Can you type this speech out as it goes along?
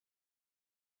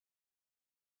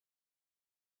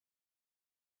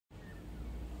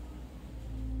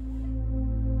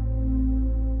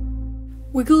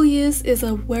Wigglears is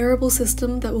a wearable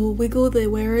system that will wiggle the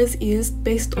wearer's ears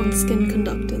based on skin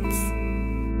conductance.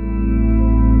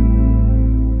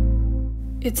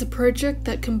 It's a project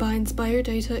that combines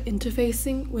biodata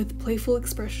interfacing with playful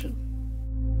expression.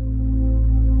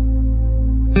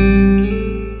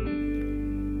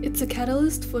 It's a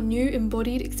catalyst for new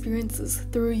embodied experiences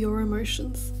through your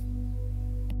emotions.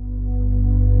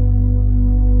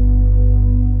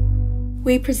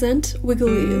 We present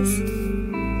Wigglears.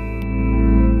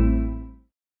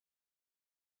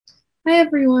 Hi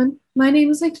everyone, my name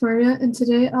is Victoria and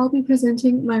today I'll be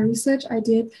presenting my research I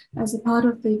did as a part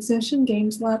of the Exertion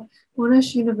Games Lab,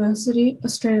 Monash University,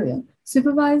 Australia,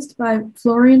 supervised by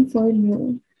Florian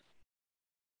Floyd-Mueller.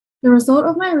 The result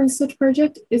of my research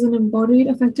project is an embodied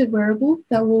affected wearable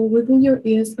that will wiggle your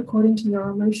ears according to your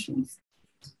emotions.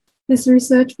 This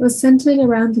research was centered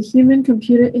around the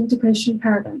human-computer integration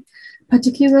paradigm.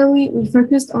 Particularly, we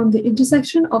focused on the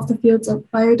intersection of the fields of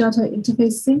biodata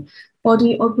interfacing,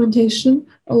 body augmentation,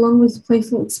 along with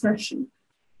playful expression.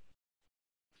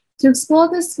 To explore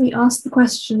this, we asked the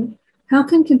question, how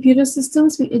can computer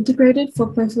systems be integrated for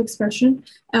playful expression,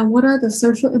 and what are the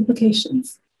social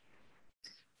implications?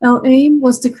 Our aim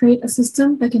was to create a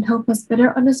system that can help us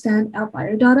better understand our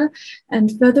biodata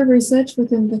and further research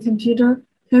within the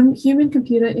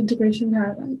human-computer integration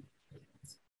paradigm.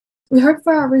 We hope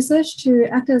for our research to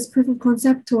act as proof of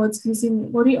concept towards using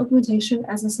body augmentation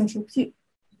as a social cue.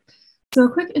 So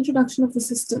a quick introduction of the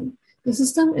system. The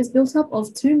system is built up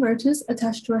of two motors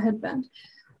attached to a headband,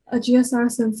 a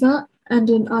GSR sensor, and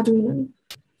an Arduino.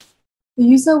 The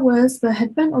user wears the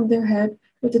headband on their head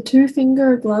with the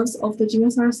two-finger gloves of the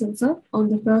GSR sensor on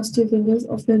the first two fingers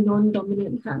of their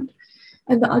non-dominant hand,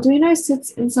 and the Arduino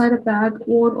sits inside a bag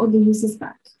worn on the user's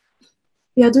back.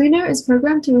 The Arduino is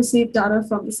programmed to receive data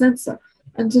from the sensor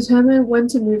and determine when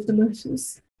to move the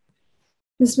motors.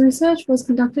 This research was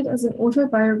conducted as an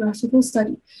autobiographical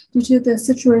study due to the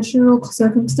situational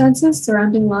circumstances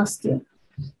surrounding last year.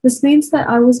 This means that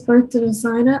I was both the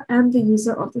designer and the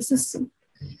user of the system.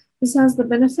 This has the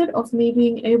benefit of me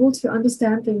being able to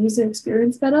understand the user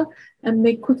experience better and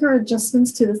make quicker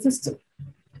adjustments to the system.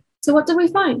 So what did we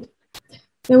find?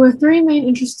 There were three main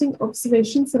interesting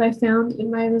observations that I found in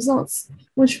my results,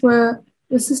 which were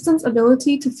the system's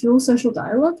ability to fuel social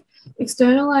dialogue,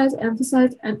 externalize,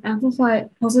 emphasize, and amplify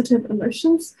positive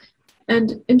emotions,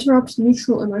 and interrupt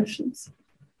neutral emotions.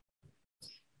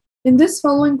 In this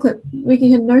following clip, we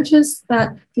can notice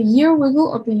that the ear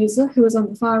wiggle of the user who is on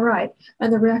the far right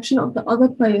and the reaction of the other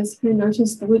players who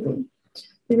noticed the wiggling.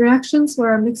 The reactions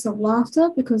were a mix of laughter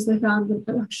because they found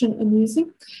the action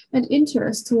amusing and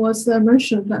interest towards the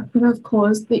emotion that could have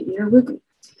caused the ear wiggle.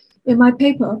 In my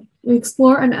paper, we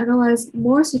explore and analyze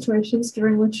more situations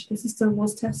during which the system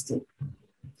was tested.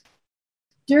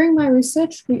 During my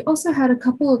research, we also had a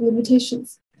couple of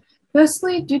limitations.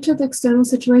 Firstly, due to the external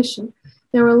situation,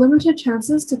 there were limited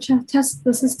chances to test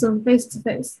the system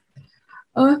face-to-face.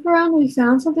 A workaround we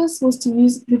found for this was to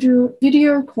use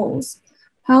video calls.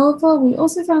 However, we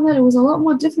also found that it was a lot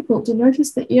more difficult to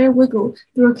notice the ear wiggle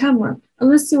through a camera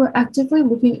unless you were actively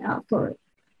looking out for it.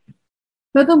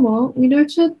 Furthermore, we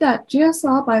noted that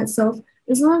GSR by itself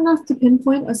is not enough to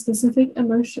pinpoint a specific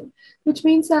emotion, which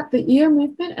means that the ear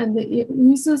movement and the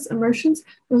user's emotions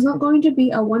was not going to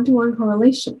be a one-to-one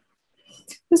correlation.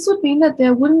 This would mean that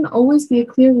there wouldn't always be a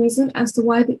clear reason as to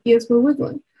why the ears were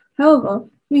wiggling. However,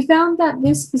 we found that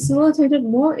this facilitated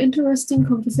more interesting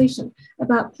conversation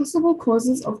about possible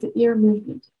causes of the ear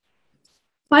movement.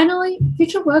 Finally,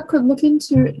 future work could look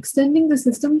into extending the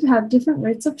system to have different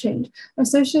rates of change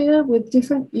associated with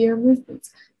different ear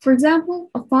movements. For example,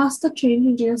 a faster change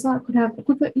in GSR could have a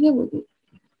quicker ear wiggle.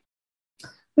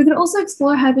 We could also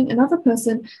explore having another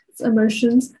person's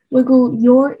emotions wiggle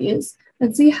your ears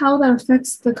and see how that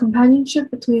affects the companionship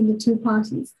between the two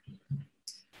parties.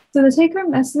 So the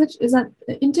take-home message is that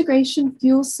the integration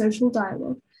fuels social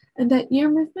dialogue and that ear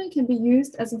movement can be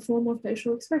used as a form of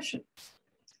facial expression.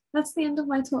 That's the end of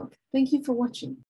my talk. Thank you for watching.